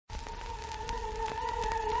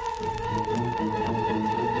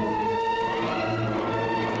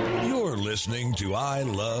You're listening to I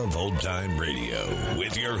Love Old Time Radio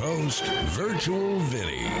with your host, Virtual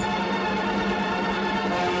Vinny.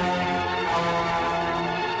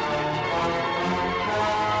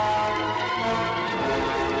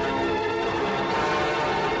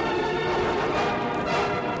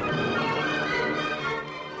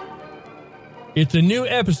 It's a new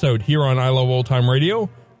episode here on I Love Old Time Radio.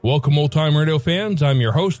 Welcome, Old Time Radio fans. I'm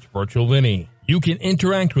your host, Virtual Vinny. You can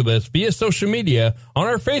interact with us via social media on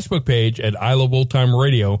our Facebook page at I Love Old Time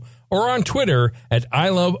Radio or on Twitter at I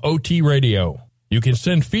Love OT Radio. You can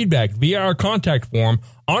send feedback via our contact form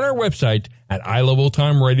on our website at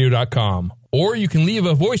iloveoldtimeradio.com, or you can leave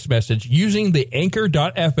a voice message using the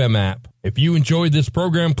Anchor.fm app. If you enjoyed this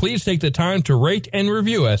program, please take the time to rate and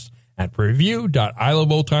review us at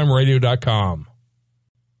review.iloveoldtimeradio.com.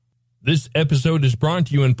 This episode is brought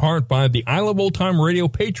to you in part by the I Love Old Time Radio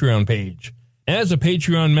Patreon page. As a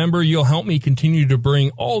Patreon member, you'll help me continue to bring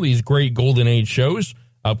all these great Golden Age shows,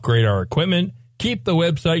 upgrade our equipment, keep the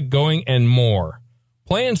website going, and more.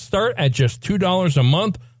 Plans start at just $2 a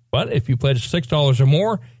month, but if you pledge $6 or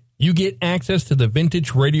more, you get access to the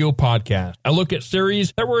Vintage Radio Podcast. I look at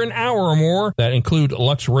series that were an hour or more that include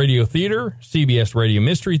Lux Radio Theater, CBS Radio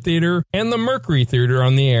Mystery Theater, and the Mercury Theater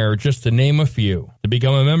on the Air, just to name a few. To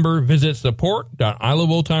become a member, visit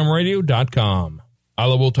support.iloveoldtimeradio.com. I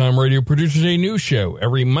Love Old Time Radio produces a new show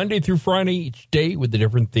every Monday through Friday, each day with a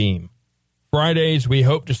different theme. Fridays, we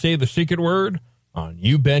hope to say the secret word on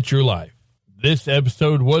You Bet Your Life. This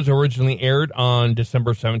episode was originally aired on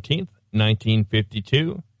December 17th,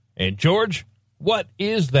 1952. And George, what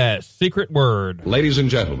is that secret word? Ladies and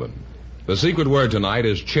gentlemen, the secret word tonight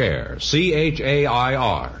is chair.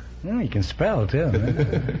 C-H-A-I-R. Oh, you can spell, too.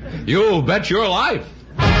 You bet your life.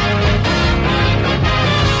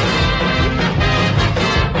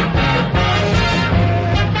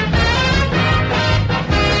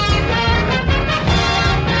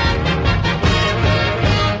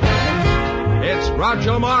 It's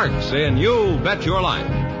Groucho Marx in You Bet Your Life,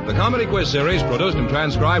 the comedy quiz series produced and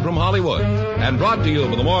transcribed from Hollywood and brought to you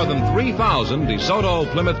by the more than 3,000 DeSoto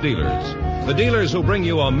Plymouth dealers. The dealers who bring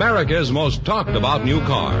you America's most talked about new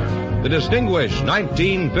car, the distinguished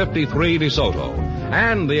 1953 DeSoto,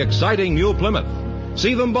 and the exciting new Plymouth.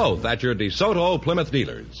 See them both at your DeSoto Plymouth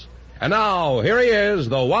dealers. And now, here he is,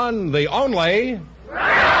 the one, the only...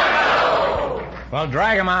 Groucho! Well,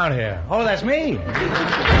 drag him out here. Oh, that's me.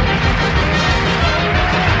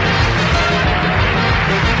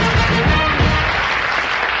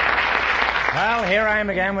 Well, here I am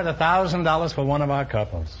again with $1,000 for one of our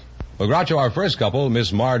couples. Well, Groucho, our first couple,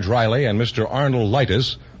 Miss Marge Riley and Mr. Arnold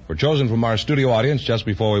Lightis, were chosen from our studio audience just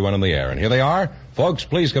before we went on the air. And here they are. Folks,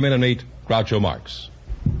 please come in and meet Groucho Marx.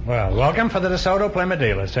 Well, welcome for the DeSoto Plymouth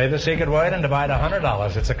dealers. Say the secret word and divide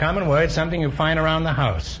 $100. It's a common word, something you find around the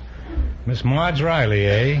house. Miss Marge Riley,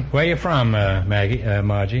 eh? Where you from,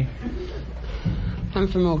 Margie? I'm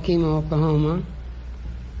from Okemah, Oklahoma.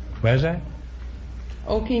 Where's that?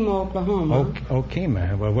 Okemah, Oklahoma.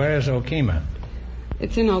 Okemah. Well, where is Okemah?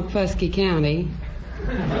 It's in Okfuskee County.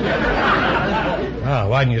 Oh,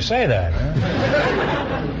 why didn't you say that,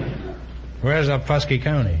 huh? Where's Okfuskee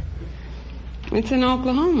County? It's in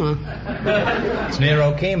Oklahoma. It's near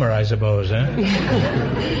Okemah, I suppose, huh?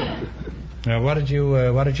 Now, what did you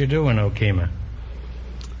do in Okemah?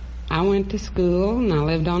 I went to school and I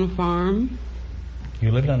lived on a farm. You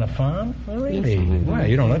lived on a farm? Oh, really? Yes, Well,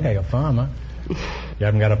 you don't look like a farmer. You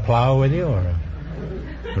haven't got a plow with you or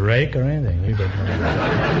a rake or anything?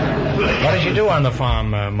 What did you do on the farm,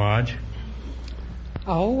 Marge?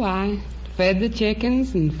 Oh, I fed the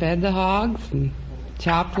chickens and fed the hogs and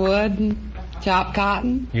chopped wood and chopped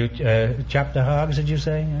cotton. You chopped the hogs, did you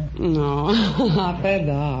say? No, I fed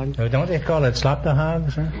the hogs. Don't they call it slop the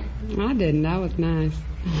hogs, huh? I didn't. That was nice.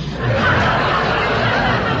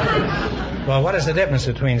 Well, what is the difference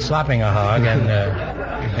between slopping a hog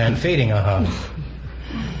and feeding a hog?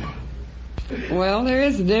 Well, there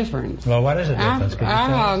is a difference. Well, what is the difference? Our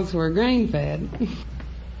hogs were grain-fed.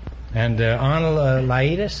 And Arnold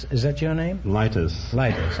Lightis, is that your name? Lightis.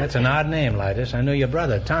 Lightis. That's an odd name, Lightis. I knew your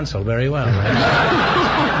brother, Tonsil, very well.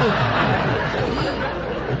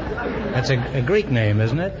 That's a Greek name,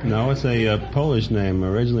 isn't it? No, it's a Polish name.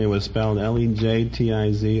 Originally it was spelled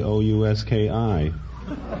Lejtizouski.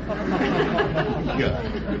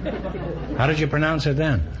 How did you pronounce it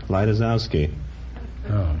then? Lightisowski.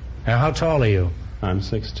 Oh. Now, how tall are you? I'm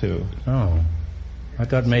 6'2". Oh. I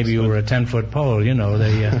thought maybe you were a 10-foot pole. You know,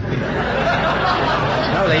 they...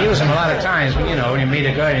 No, they use them a lot of times. You know, when you meet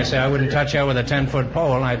a girl and you say, I wouldn't touch her with a 10-foot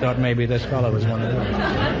pole, and I thought maybe this fellow was one of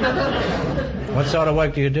them. What sort of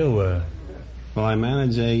work do you do? Well, I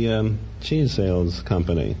manage a cheese sales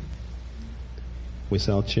company. We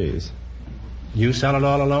sell cheese. You sell it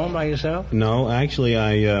all alone by yourself? No, actually,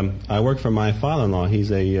 I work for my father-in-law. He's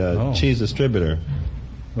a cheese distributor.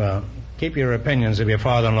 Well, keep your opinions of your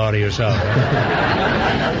father-in-law to yourself.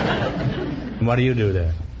 What do you do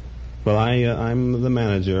there? Well, I'm the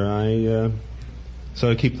manager. I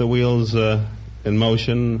sort of keep the wheels in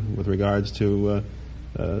motion with regards to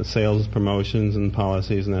sales, promotions, and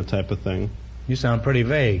policies and that type of thing. You sound pretty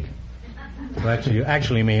vague. What you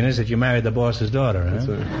actually mean is that you married the boss's daughter, huh?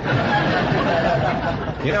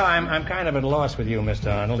 You know, I'm kind of at a loss with you,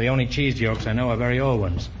 Mr. Arnold. The only cheese jokes I know are very old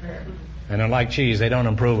ones. And unlike cheese, they don't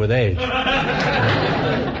improve with age.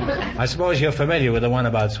 I suppose you're familiar with the one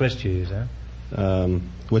about Swiss cheese, huh?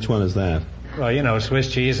 Which one is that? Well, you know,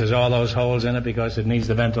 Swiss cheese has all those holes in it because it needs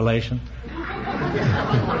the ventilation.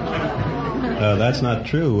 That's not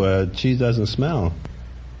true. Cheese doesn't smell.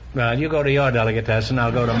 Well, you go to your delicatessen,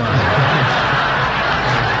 I'll go to mine.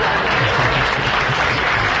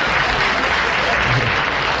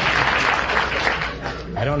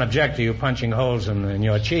 I don't object to you punching holes in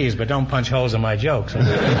your cheese, but don't punch holes in my jokes.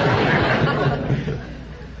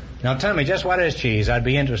 Now, tell me, just what is cheese? I'd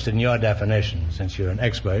be interested in your definition, since you're an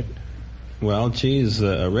expert. Well, cheese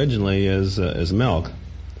originally is milk.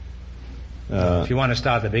 If you want to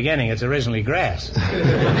start at the beginning, it's originally grass.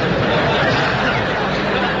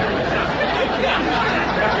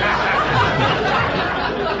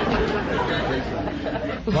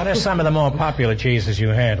 What are some of the more popular cheeses you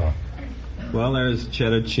handle? Well, there's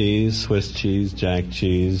cheddar cheese, Swiss cheese, Jack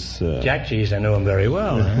cheese. Jack cheese, I know him very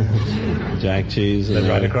well. Huh? Jack cheese. Live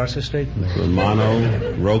right across the street from me.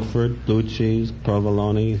 Romano, Roquefort, blue cheese,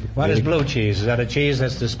 provolone. What is blue cheese? Is that a cheese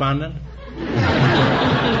that's despondent?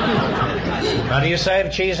 Now, do you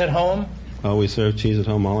serve cheese at home? Oh, we serve cheese at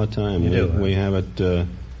home all the time. You do? We have it.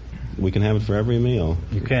 We can have it for every meal.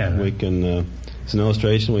 You can. We can. It's an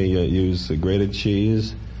illustration. We use grated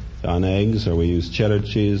cheese on eggs, or we use cheddar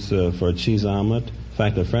cheese for a cheese omelet. In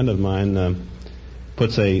fact, a friend of mine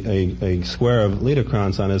puts a square of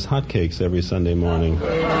Liederkranz on his hotcakes every Sunday morning,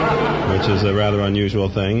 which is a rather unusual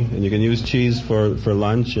thing. And you can use cheese for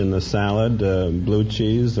lunch in a salad, blue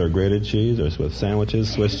cheese or grated cheese, or with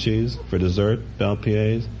sandwiches, Swiss cheese. For dessert, Belle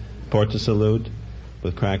Pieds, Porte Salute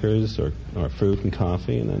with crackers or fruit and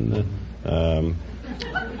coffee, and then...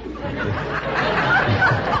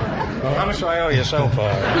 Well, how much do I owe you so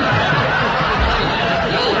far?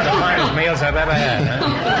 The finest meals I've ever had,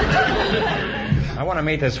 huh? I want to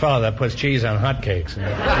meet this fellow that puts cheese on hotcakes.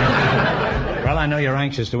 Well, I know you're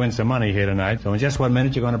anxious to win some money here tonight, so in just 1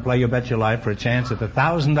 minute you're going to play You Bet Your Life for a chance at the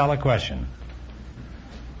 $1,000 question.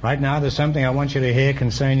 Right now, there's something I want you to hear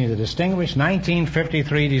concerning the distinguished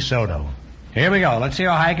 1953 DeSoto. Here we go. Let's see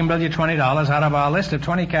how high I can build you $20. Out of our list of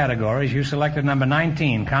 20 categories, you selected number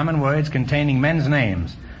 19, common words containing men's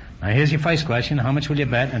names. Now, here's your first question. How much will you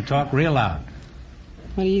bet? And talk real loud.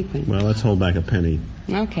 What do you think? Well, let's hold back a penny.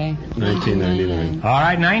 Okay. 1999. All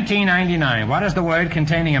right, 1999. What is the word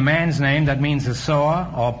containing a man's name that means a sore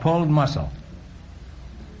or pulled muscle?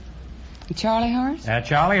 Charlie Horse?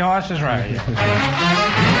 Charlie Horse is right.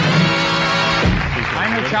 I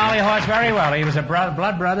knew Charlie Horse very well. He was a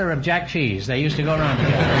blood brother of Jack Cheese. They used to go around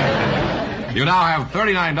together. You now have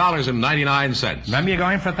 $39.99. Remember, you're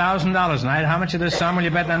going for $1,000 tonight. How much of this sum will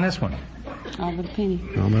you bet on this one? All but a penny.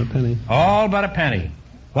 All but a penny. All but a penny.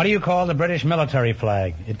 What do you call the British military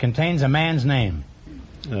flag? It contains a man's name.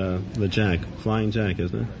 The Jack. Flying Jack,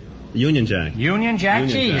 isn't it? Union Jack. Union Jack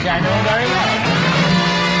Cheese. Jack. I know him very well.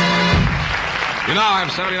 You now have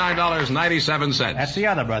 $79.97. That's the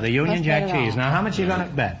other brother, Union Jack Cheese. Now, how much are you going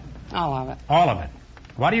to bet? All of it. All of it.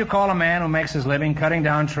 What do you call a man who makes his living cutting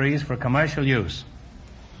down trees for commercial use?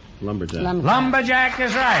 Lumberjack. Lumberjack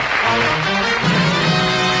is right.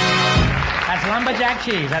 That's Lumberjack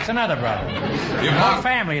Cheese. That's another brother. You've Whole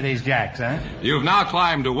family of these Jacks, huh? You've now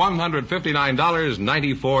climbed to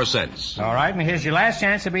 $159.94. All right, and here's your last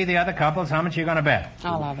chance to be the other couples. How much are you going to bet?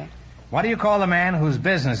 All of it. What do you call the man whose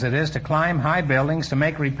business it is to climb high buildings to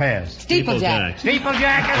make repairs? Steeplejack.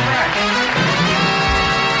 Steeplejack is right.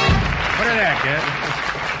 Put it there, kid.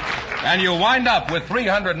 And you wind up with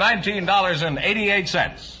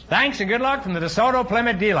 $319.88. Thanks and good luck from the DeSoto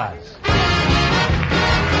Plymouth dealers.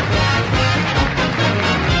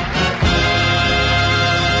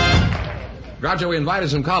 Groucho, we invited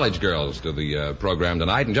some college girls to the program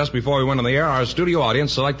tonight, and just before we went on the air, our studio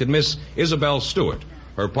audience selected Miss Isabel Stewart.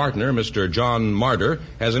 Her partner, Mr. John Marder,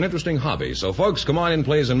 has an interesting hobby. So, folks, come on in,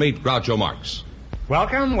 please, and meet Groucho Marx.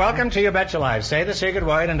 Welcome to You Bet Your Life. Say the secret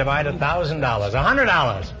word and divide $1,000.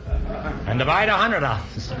 $100. And divide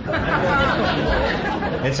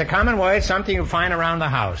 $100. It's a common word, something you find around the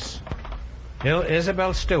house.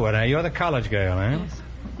 Isabel Stewart, you're the college girl, eh? Yes.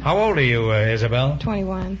 How old are you, Isabel?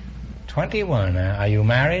 21. 21. Are you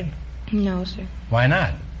married? No, sir. Why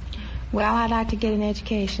not? Well, I'd like to get an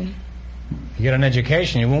education. You get an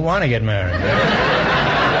education, you won't want to get married.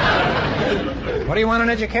 What do you want an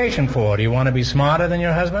education for? Do you want to be smarter than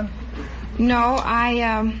your husband? No,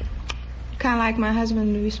 I kind of like my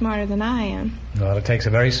husband to be smarter than I am. Well, it takes a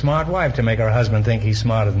very smart wife to make her husband think he's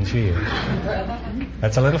smarter than she is.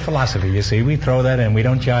 That's a little philosophy, you see. We throw that in. We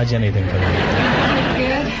don't charge anything for that.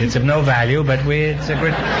 Good. It's of no value, but it's a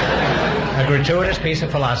gratuitous piece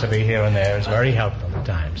of philosophy here and there. It's very helpful at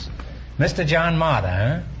times. Mr. John Marder,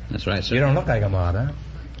 huh? That's right, sir. You don't look like a martyr.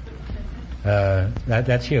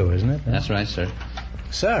 That's you, isn't it? That's right, sir.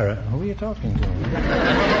 Sir, who are you talking to?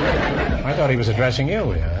 I thought he was addressing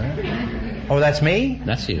you. Oh, that's me?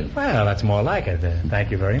 That's you. Well, that's more like it.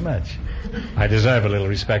 Thank you very much. I deserve a little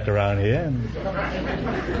respect around here.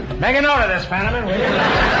 Make a note of this, Fenneman, will you?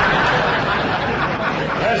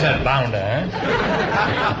 There's that bounder,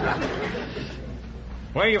 huh?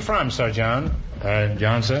 Where are you from, Sir John?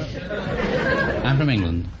 John, sir? I'm from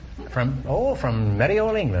England. From merry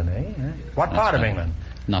old England, eh? What That's part of right. England?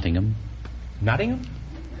 Nottingham. Nottingham?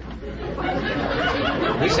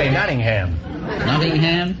 We say Nottingham.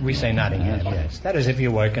 Nottingham? We say Nottingham, yes. That is if you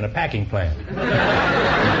work in a packing plant.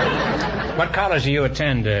 What college do you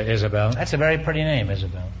attend, Isabel? That's a very pretty name,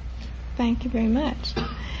 Isabel. Thank you very much.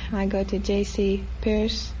 I go to J.W.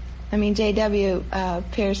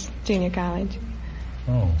 Pierce Junior College.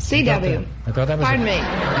 Oh. C.W. I thought that was... Pardon me.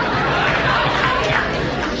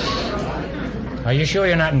 Are you sure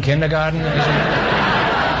you're not in kindergarten, Isabel?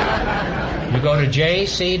 You go to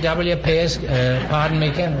J.C.W. Pierce, kindergarten.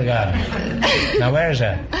 Now, where is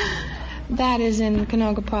that? That is in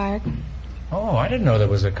Canoga Park. Oh, I didn't know there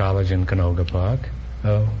was a college in Canoga Park.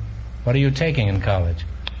 Oh, what are you taking in college?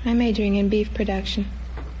 I'm majoring in beef production.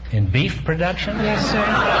 In beef production? Yes, sir.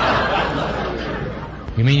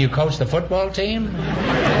 You mean you coach the football team?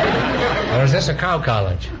 Or is this a cow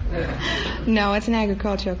college? No, it's an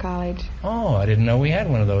agricultural college. Oh, I didn't know we had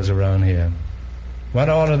one of those around here. What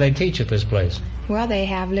all do they teach at this place? Well, they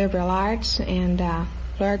have liberal arts and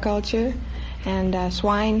floriculture and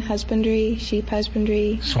swine husbandry, sheep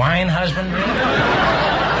husbandry. Swine husbandry?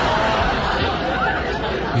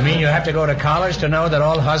 You mean you have to go to college to know that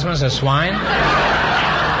all husbands are swine?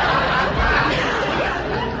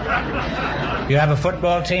 You have a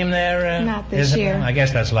football team there? Not this year. I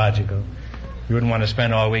guess that's logical. You wouldn't want to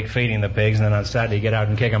spend all week feeding the pigs and then on Saturday get out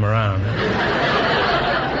and kick them around.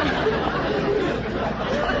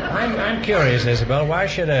 I'm curious, Isabel. Why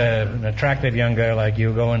should an attractive young girl like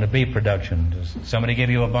you go into beef production? Does somebody give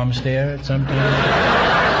you a bum stare at some time?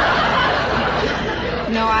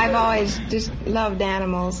 No, I've always just loved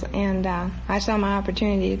animals, and I saw my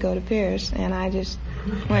opportunity to go to Pierce, and I just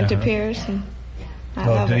went to Pierce, and I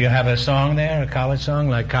love it. Do you have a song there, a college song,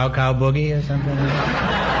 like Cow Cow Boogie or something?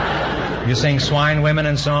 You sing Swine, Women,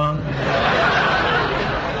 and Song?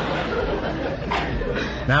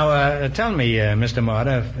 Now, tell me, Mr.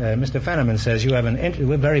 Marder, Mr. Fenneman says you have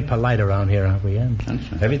we're very polite around here, aren't we?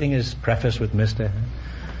 Everything is prefaced with Mr.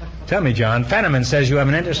 Tell me, John, Fenneman says you have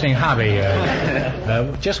an interesting hobby.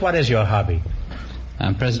 Just what is your hobby?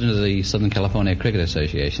 I'm president of the Southern California Cricket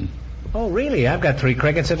Association. Oh, really? I've got 3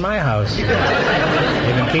 crickets at my house.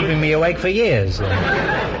 They've been keeping me awake for years.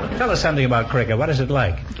 Tell us something about cricket. What is it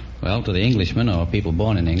like? Well, to the Englishman or people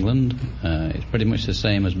born in England, it's pretty much the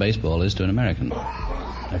same as baseball is to an American.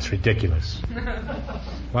 That's ridiculous.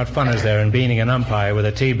 What fun is there in beating an umpire with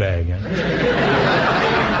a tea bag?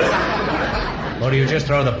 Or do you just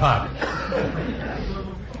throw the puck?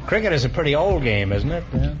 Cricket is a pretty old game, isn't it?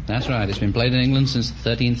 Yeah. That's right. It's been played in England since the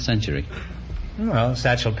 13th century. Well,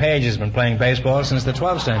 Satchel Paige has been playing baseball since the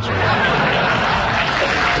 12th century.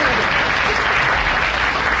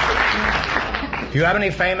 Do you have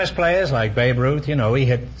any famous players like Babe Ruth? You know, he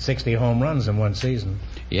hit 60 home runs in one season.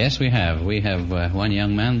 Yes, we have. We have one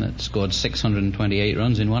young man that scored 628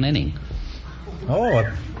 runs in one inning. Oh,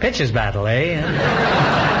 a pitcher's battle, eh?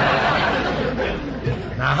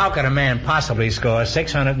 Now, how could a man possibly score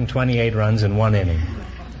 628 runs in one inning?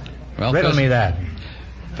 Well, riddle me that.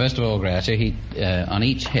 First of all, Groucho, he on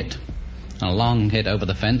each hit, on a long hit over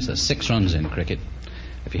the fence, there's 6 runs in cricket.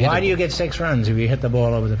 Why do you get 6 runs if you hit the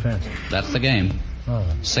ball over the fence? That's the game. Oh.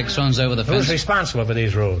 6 runs over the fence. Who's responsible for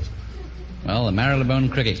these rules? Well, the Marylebone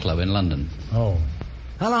Cricket Club in London. Oh.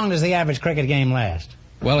 How long does the average cricket game last?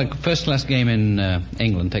 Well, a first-class game in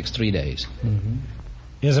England takes 3 days. Mm-hmm.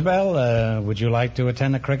 Isabel, would you like to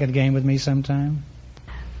attend a cricket game with me sometime?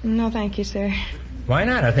 No, thank you, sir. Why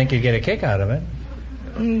not? I think you'd get a kick out of it.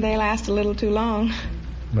 They last a little too long.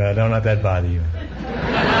 Well, don't let that bother you.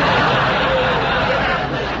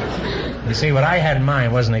 You see, what I had in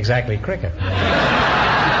mind wasn't exactly cricket.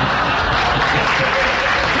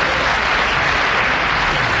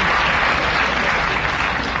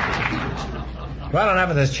 Well, enough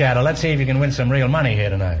of this chatter. Let's see if you can win some real money here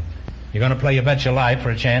tonight. You're going to play You Bet Your Life for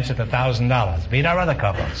a chance at $1,000. Beat our other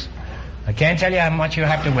couples. I can't tell you how much you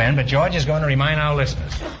have to win, but George is going to remind our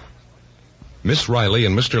listeners. Miss Riley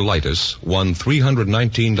and Mr. Lightus won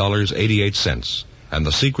 $319.88, and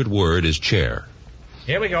the secret word is chair.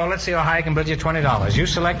 Here we go. Let's see how high I can bid you $20. You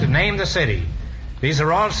selected Name the City. These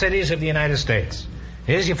are all cities of the United States.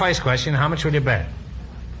 Here's your first question. How much will you bet?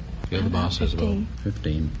 You're the boss, Isabel.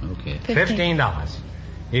 15. 15. Okay. $15.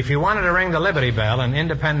 If you wanted to ring the Liberty Bell in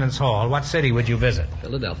Independence Hall, what city would you visit?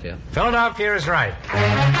 Philadelphia. Philadelphia is right.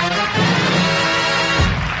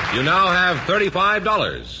 You now have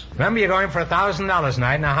 $35. Remember, you're going for $1,000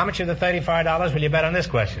 tonight. Now, how much of the $35 will you bet on this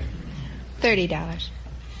question? $30.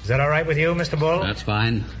 Is that all right with you, Mr. Bull? That's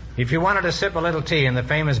fine. If you wanted to sip a little tea in the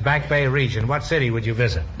famous Back Bay region, what city would you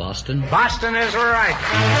visit? Boston. Boston is right.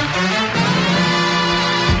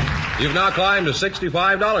 You've now climbed to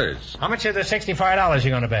 $65. How much of the $65 you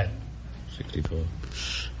going to bet? 64.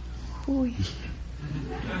 Ooh.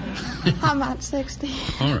 How about 60?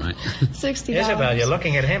 All right. $60. Isabel, you're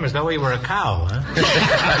looking at him as though he were a cow,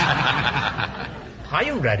 huh? Are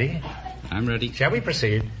you ready? I'm ready. Shall we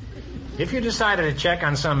proceed? If you decided to check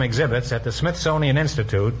on some exhibits at the Smithsonian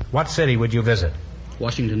Institute, what city would you visit?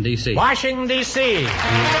 Washington, D.C. Washington, D.C.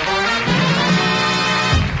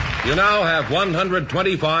 You now have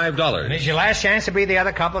 $125. And it's your last chance to beat the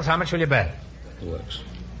other couples. How much will you bet? It works.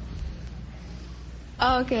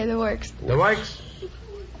 Okay, that works. The works?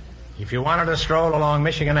 If you wanted to stroll along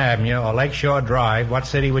Michigan Avenue or Lakeshore Drive, what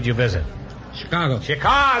city would you visit? Chicago.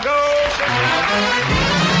 Chicago!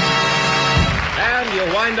 And you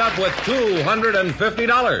wind up with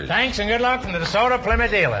 $250. Thanks and good luck from the DeSoto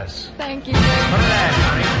Plymouth dealers. Thank you. Look at that,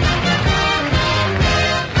 honey.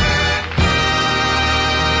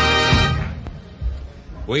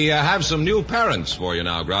 We have some new parents for you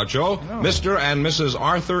now, Groucho. Oh. Mr. and Mrs.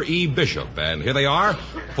 Arthur E. Bishop. And here they are.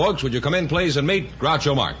 Folks, would you come in, please, and meet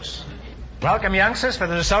Groucho Marx. Welcome, youngsters, for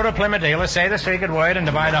the DeSoto Plymouth dealers. Say the secret word and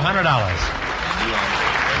divide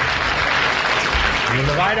 $100. You'll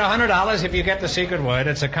divide $100 if you get the secret word.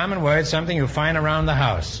 It's a common word, something you find around the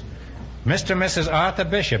house. Mr. and Mrs. Arthur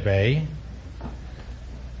Bishop, eh?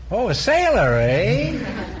 Oh, a sailor, eh?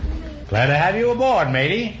 Glad to have you aboard,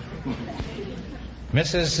 matey.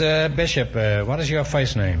 Mrs. Bishop, what is your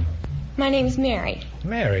first name? My name's Mary.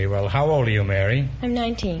 Mary. Well, how old are you, Mary? I'm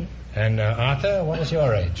 19. And Arthur, what is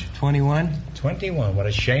your age? 21. 21. What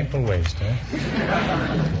a shameful waste, huh?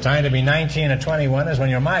 The time to be 19 or 21 is when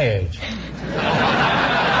you're my age.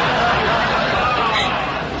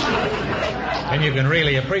 Then you can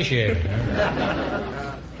really appreciate it,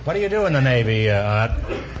 huh? What do you do in the Navy, Art?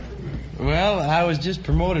 Well, I was just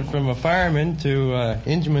promoted from a fireman to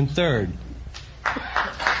Engineman 3rd.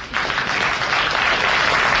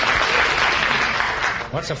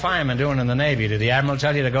 What's a fireman doing in the Navy? Did the Admiral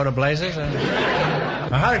tell you to go to blazes?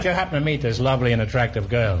 Now, how did you happen to meet this lovely and attractive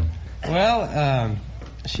girl? Well,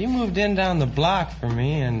 she moved in down the block for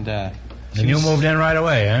me, and... And you moved in right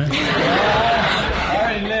away, huh? I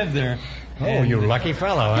already lived there. Oh, And- you lucky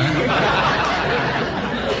fellow, huh?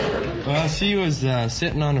 Well, she was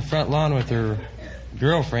sitting on the front lawn with her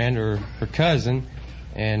girlfriend, or her cousin,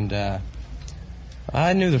 and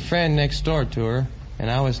I knew the friend next door to her, and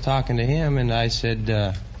I was talking to him, and I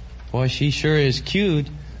said, boy, she sure is cute.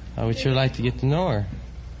 I would sure like to get to know her.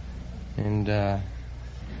 And, well...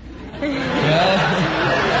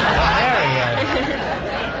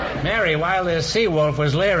 Mary, while the sea wolf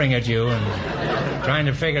was leering at you and trying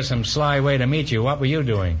to figure some sly way to meet you, what were you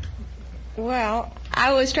doing? Well,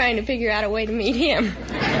 I was trying to figure out a way to meet him.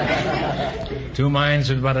 Two minds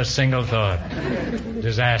with but a single thought.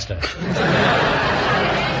 Disaster.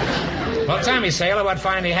 Well, tell me, sailor, what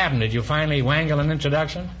finally happened? Did you finally wangle an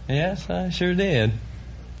introduction? Yes, I sure did.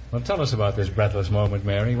 Well, tell us about this breathless moment,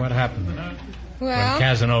 Mary. What happened when Well,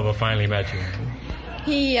 Casanova finally met you?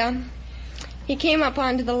 he came up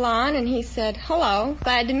onto the lawn and he said, "Hello,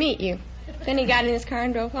 glad to meet you." Then he got in his car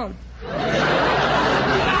and drove home.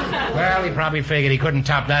 Well, he probably figured he couldn't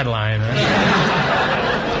top that line. Huh?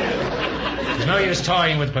 There's no use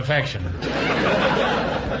toying with perfection.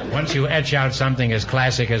 Once you etch out something as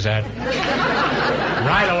classic as that.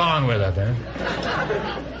 Right along with it, then.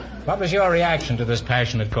 What was your reaction to this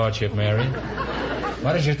passionate courtship, Mary?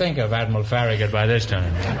 What did you think of Admiral Farragut by this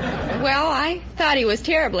time? Well, I thought he was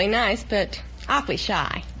terribly nice, but awfully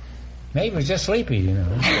shy. Maybe he was just sleepy, you know.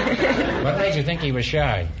 What made you think he was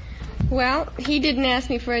shy? Well, he didn't ask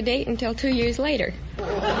me for a date until 2 years later.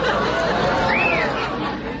 Well,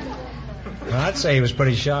 I'd say he was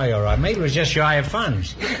pretty shy, all right. Maybe he was just shy of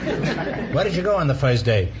funds. Where did you go on the first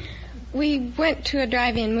date? We went to a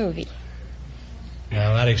drive-in movie.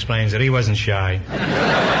 Well, that explains it. He wasn't shy.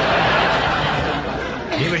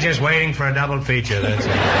 He was just waiting for a double feature, that's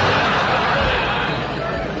it.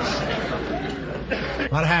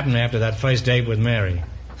 What happened after that first date with Mary?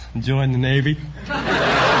 Joined the Navy.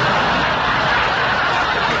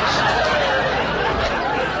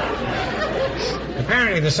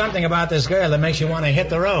 Apparently there's something about this girl that makes you want to hit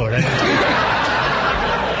the road.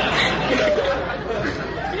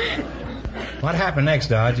 What happened next,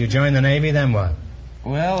 Dodge? You joined the Navy, then what?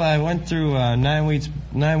 Well, I went through 9 weeks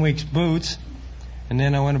boots, and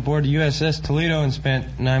then I went aboard the USS Toledo and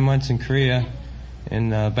spent 9 months in Korea in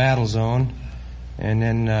the battle zone. And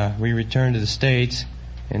then we returned to the States,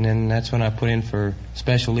 and then that's when I put in for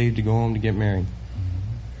special leave to go home to get married.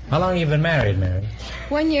 How long have you been married, Mary?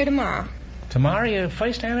 1 year tomorrow. Tomorrow, your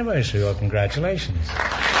first anniversary. Well, congratulations.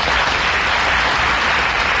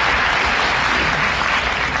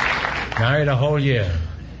 Married a whole year.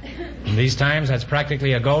 In these times, that's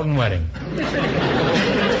practically a golden wedding.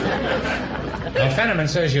 Now, Fenneman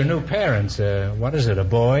says your new parents, what is it, a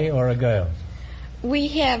boy or a girl? We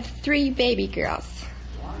have 3 baby girls.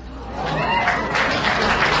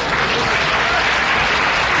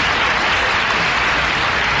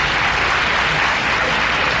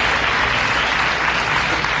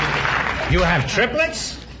 You have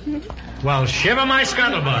triplets? Well, shiver my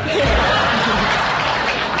scuttlebutt.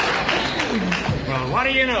 Well, what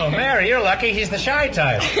do you know? Mary, you're lucky he's the shy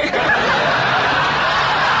type.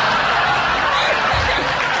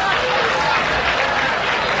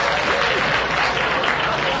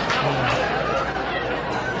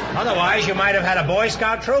 Otherwise, you might have had a Boy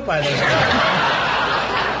Scout troop by this time.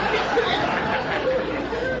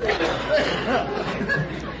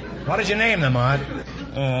 What did you name them, Art?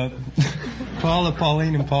 Paula,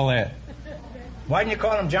 Pauline, and Paulette. Why didn't you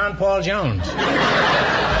call him John Paul Jones?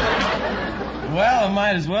 Well, I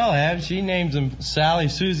might as well have. She names them Sally,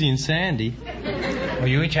 Susie, and Sandy. Well,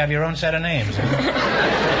 you each have your own set of names,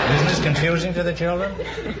 huh? Isn't this confusing to the children?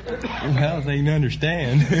 Well, they can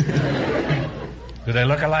understand. Do they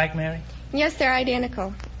look alike, Mary? Yes, they're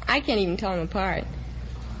identical. I can't even tell them apart.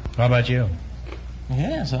 How about you?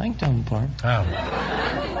 Yes, I can tell them apart. How?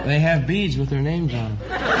 They have beads with their names on them.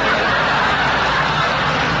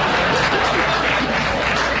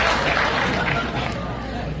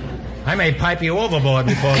 I may pipe you overboard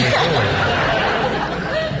before we do it.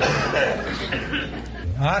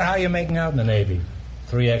 Art, how are you making out in the Navy?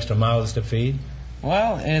 3 extra mouths to feed?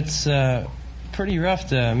 Well, it's pretty rough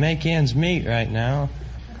to make ends meet right now.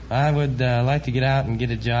 I would like to get out and get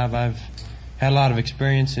a job. I've had a lot of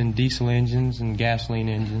experience in diesel engines and gasoline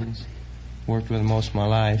engines. Worked with them most of my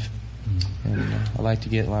life. And I'd like to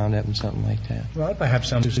get wound up in something like that. Well, perhaps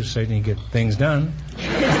some to certainly get things done.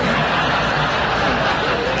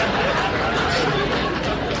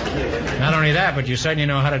 Not only that, but you certainly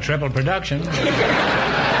know how to triple production.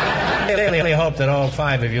 I really hope that all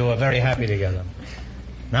 5 of you are very happy together.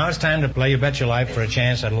 Now it's time to play You Bet Your Life for a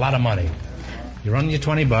chance at a lot of money. You run your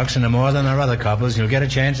 $20, and more than our other couples, you'll get a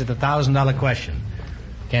chance at the $1,000 question.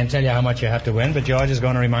 Can't tell you how much you have to win, but George is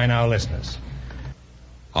going to remind our listeners.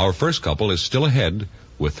 Our first couple is still ahead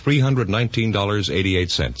with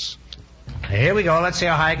 $319.88. Here we go. Let's see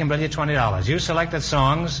how high I can bill you $20. You selected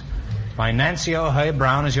songs by Nancy O'Hay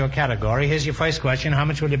Brown as your category. Here's your first question. How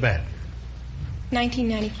much will you bet?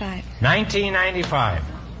 $19.95. $19.95.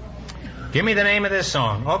 Give me the name of this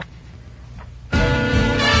song. Okay.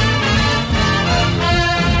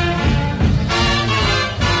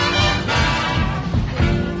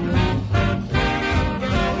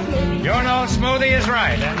 Your nose smoothie is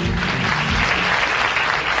right.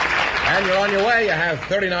 And you're on your way. You have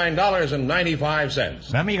 $39.95.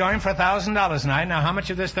 Remember, you're going for $1,000 tonight. Now, how much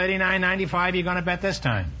of this $39.95 are you going to bet this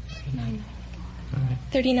time?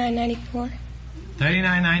 $39.94.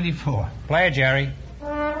 $39.94. Play it, Jerry.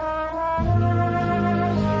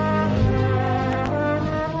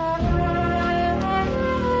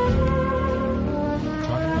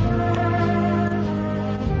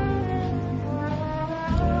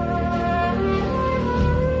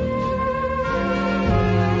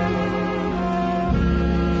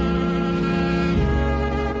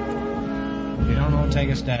 Take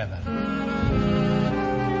a stab at it.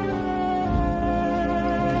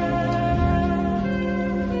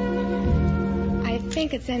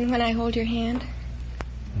 think it's in When I Hold Your Hand.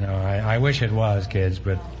 No, I wish it was, kids,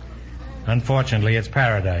 but unfortunately it's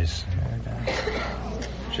Paradise.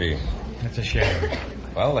 Gee. It's a shame.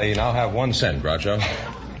 Well, they now have 1 cent, Groucho.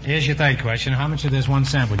 Here's your third question. How much of this 1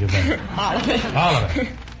 cent would you bet? All of it. All of it.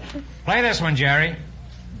 Play this one, Jerry.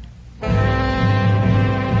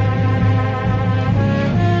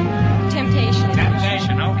 Temptation.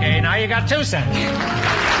 Temptation. Okay, now you got 2 cents.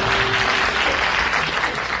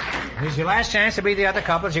 Here's your last chance to beat the other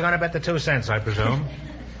couples. You're going to bet the 2 cents, I presume.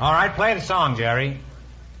 All right, play the song, Jerry.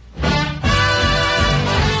 Singing in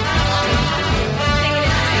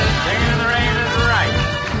the Rain is right.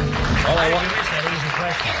 Well, Easy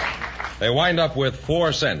question. they wind up with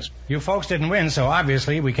 4 cents. You folks didn't win, so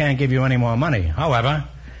obviously we can't give you any more money. However,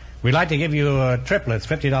 we'd like to give you triplets,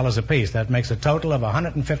 $50 apiece. That makes a total of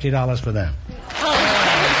 $150 for them.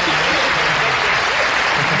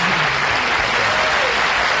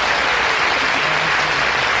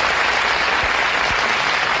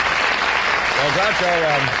 Well, Groucho,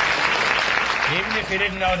 Even if you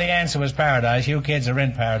didn't know the answer was Paradise, you kids are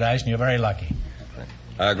in Paradise, and you're very lucky.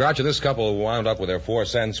 Groucho, this couple wound up with their 4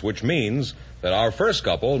 cents, which means that our first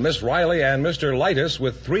couple, Miss Riley and Mr. Lightus,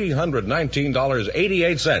 with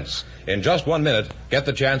 $319.88. In just 1 minute, get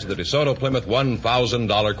the chance of the DeSoto Plymouth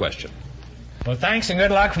 $1,000 question. Well, thanks and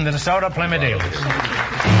good luck from the DeSoto Plymouth dealers.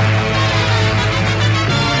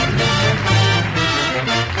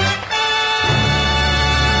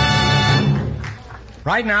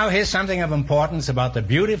 Right now, here's something of importance about the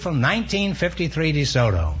beautiful 1953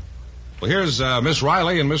 DeSoto. Well, here's Miss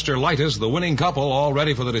Riley and Mr. Lightus, the winning couple, all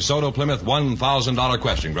ready for the DeSoto Plymouth $1,000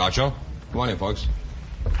 question. Groucho, come on in, folks.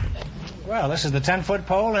 Well, this is the 10-foot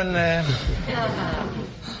pole and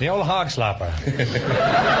the old hog slopper.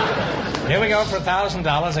 Here we go for $1,000.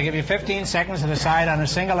 I give you 15 seconds to decide on a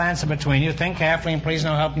single answer between you. Think carefully and please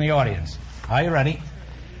no help from the audience. Are you ready?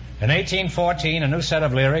 In 1814, a new set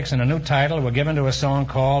of lyrics and a new title were given to a song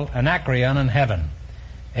called Anacreon in Heaven.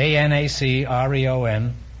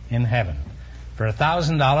 Anacreon in Heaven. For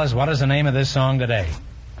 $1,000, what is the name of this song today?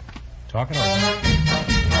 Talk it over.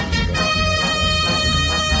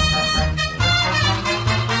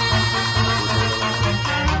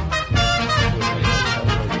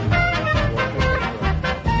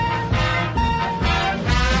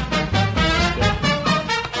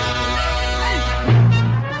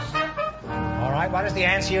 What is the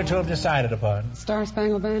answer you two have decided upon? Star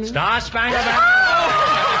Spangled Banner. Star Spangled Banner.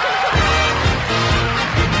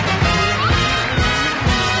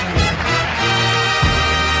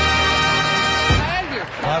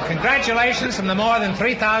 Well, congratulations from the more than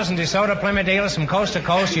 3,000 DeSoto Plymouth dealers from coast to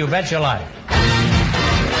coast. You bet your life.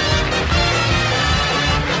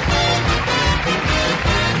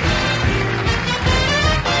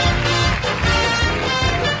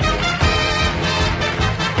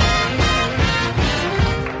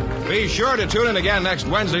 Be sure to tune in again next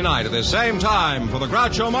Wednesday night at the same time for the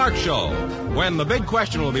Groucho Marx Show, when the big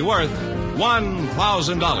question will be worth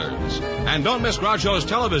 $1,000. And don't miss Groucho's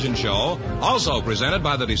television show, also presented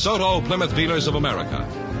by the DeSoto Plymouth Dealers of America.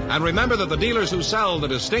 And remember that the dealers who sell the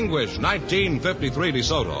distinguished 1953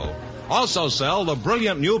 DeSoto also sell the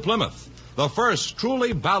brilliant new Plymouth, the first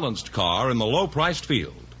truly balanced car in the low-priced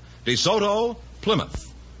field. DeSoto,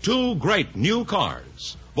 Plymouth, 2 great new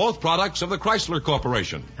cars. Both products of the Chrysler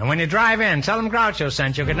Corporation. And when you drive in, tell them Groucho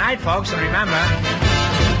sent you. Good night, folks, and remember,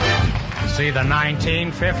 see the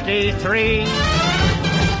 1953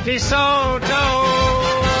 DeSoto.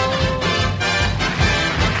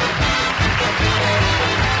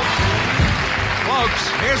 Folks,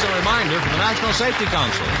 here's a reminder from the National Safety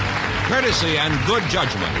Council. Courtesy and good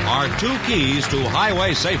judgment are 2 keys to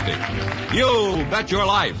highway safety. You Bet Your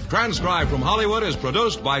Life, transcribed from Hollywood, is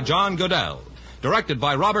produced by John Goodell. Directed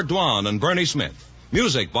by Robert Dwan and Bernie Smith.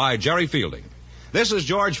 Music by Jerry Fielding. This is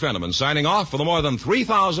George Fenneman signing off for the more than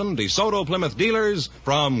 3,000 DeSoto Plymouth dealers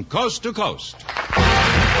from coast to coast.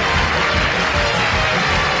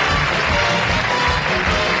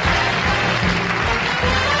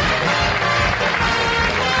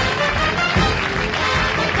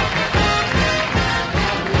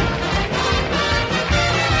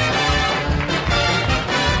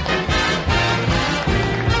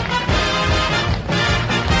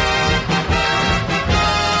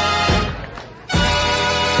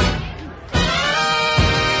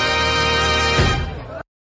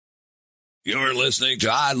 You're listening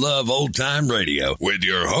to I Love Old Time Radio with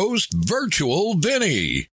your host, Virtual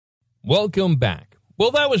Vinny. Welcome back.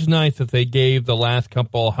 Well, that was nice that they gave the last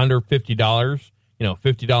couple $150,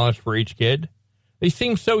 $50 for each kid. They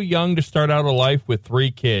seem so young to start out a life with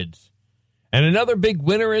 3 kids. And another big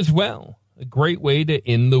winner as well. A great way to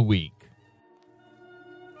end the week.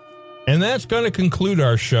 And that's going to conclude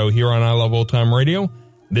our show here on I Love Old Time Radio.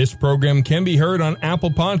 This program can be heard on Apple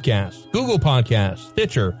Podcasts, Google Podcasts,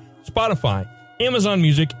 Stitcher, Spotify, Amazon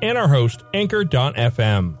Music, and our host,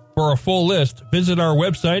 Anchor.fm. For a full list, visit our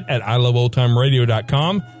website at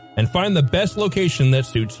iloveoldtimeradio.com and find the best location that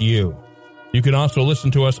suits you. You can also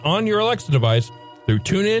listen to us on your Alexa device through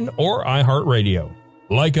TuneIn or iHeartRadio.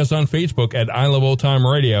 Like us on Facebook at I Love Old Time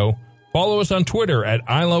Radio. Follow us on Twitter at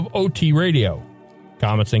I Love OT Radio.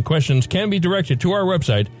 Comments and questions can be directed to our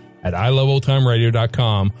website at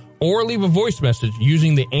iloveoldtimeradio.com or leave a voice message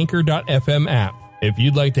using the Anchor.fm app. If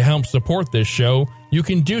you'd like to help support this show, you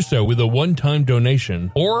can do so with a one-time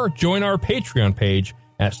donation or join our Patreon page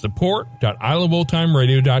at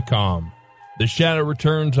support.iloveoldtimeradio.com. The Shadow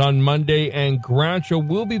returns on Monday, and Groucho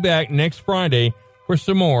will be back next Friday for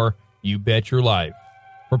some more You Bet Your Life.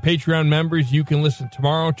 For Patreon members, you can listen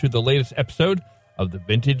tomorrow to the latest episode of the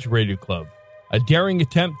Vintage Radio Club. A daring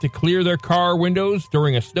attempt to clear their car windows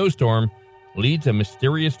during a snowstorm leads a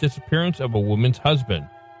mysterious disappearance of a woman's husband.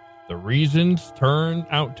 The reasons turn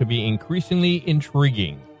out to be increasingly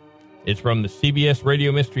intriguing. It's from the CBS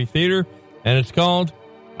Radio Mystery Theater, and it's called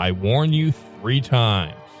I Warn You 3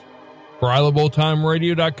 Times. For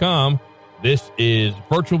iloveoldtimeradio.com, this is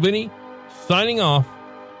Virtual Vinny signing off,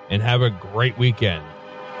 and have a great weekend.